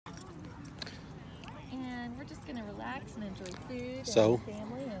and we're just gonna relax and enjoy food So, and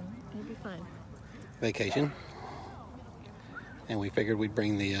family, and it'll be fun. Vacation, and we figured we'd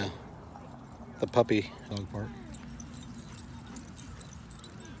bring the puppy dog park.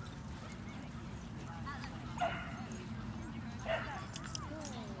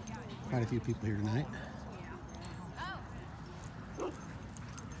 Quite a few people here tonight.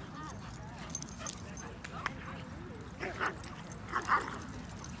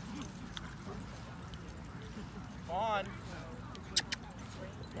 On.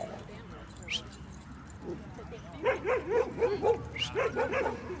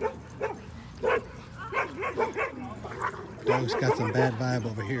 Dog's got some bad vibe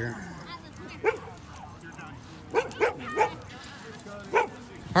over here.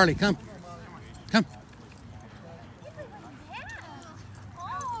 Harley, come. Come.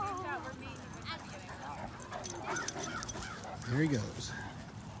 There he goes.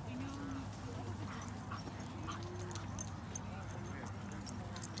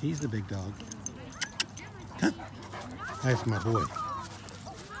 He's the big dog. Come. That's my boy.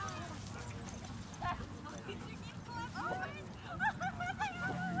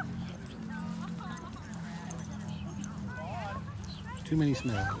 Too many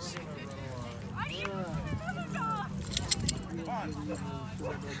smells.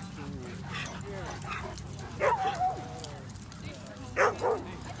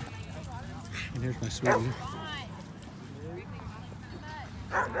 And here's my sweetie.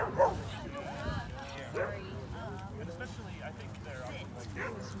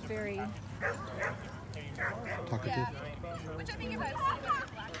 Very Talkative.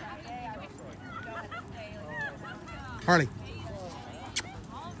 Harley.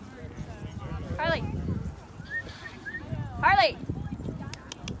 Harley. Harley.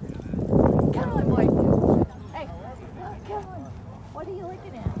 Come on, boy. Hey, come on. What are you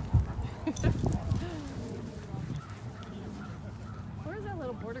looking at? Where's that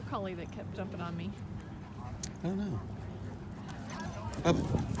little border collie that kept jumping on me? I don't know. Up.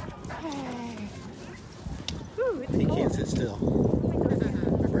 Hey. Ooh, it's He cold. can't sit still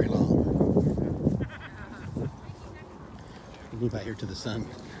for very long. We'll move out here to the sun.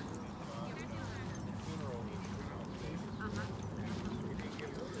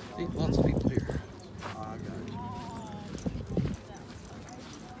 See, lots of people here.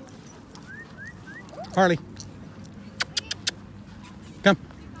 Harley, come.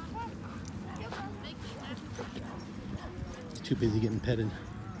 Too busy getting petted.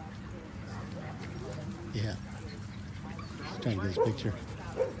 Yeah. She's trying to get his picture.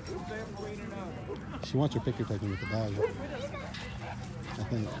 She wants her picture taken with the dog, I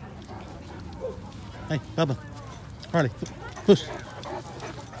think. Hey, Bubba. Harley, push.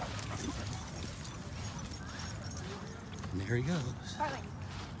 And there he goes. Harley.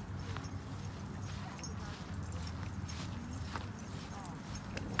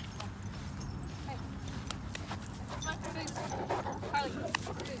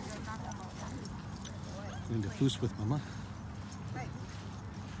 Going to Fuß with Mama.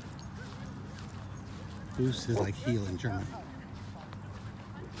 Fuß is like heel in German.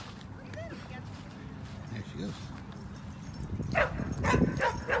 There she goes.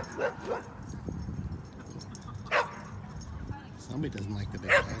 Somebody doesn't like the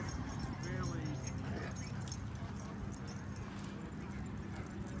big dog.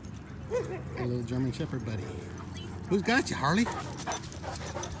 A little German Shepherd buddy. Who's got you, Harley?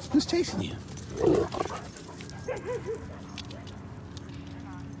 Who's chasing you? Yeah,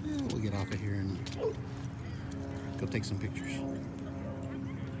 we'll get off of here and go take some pictures.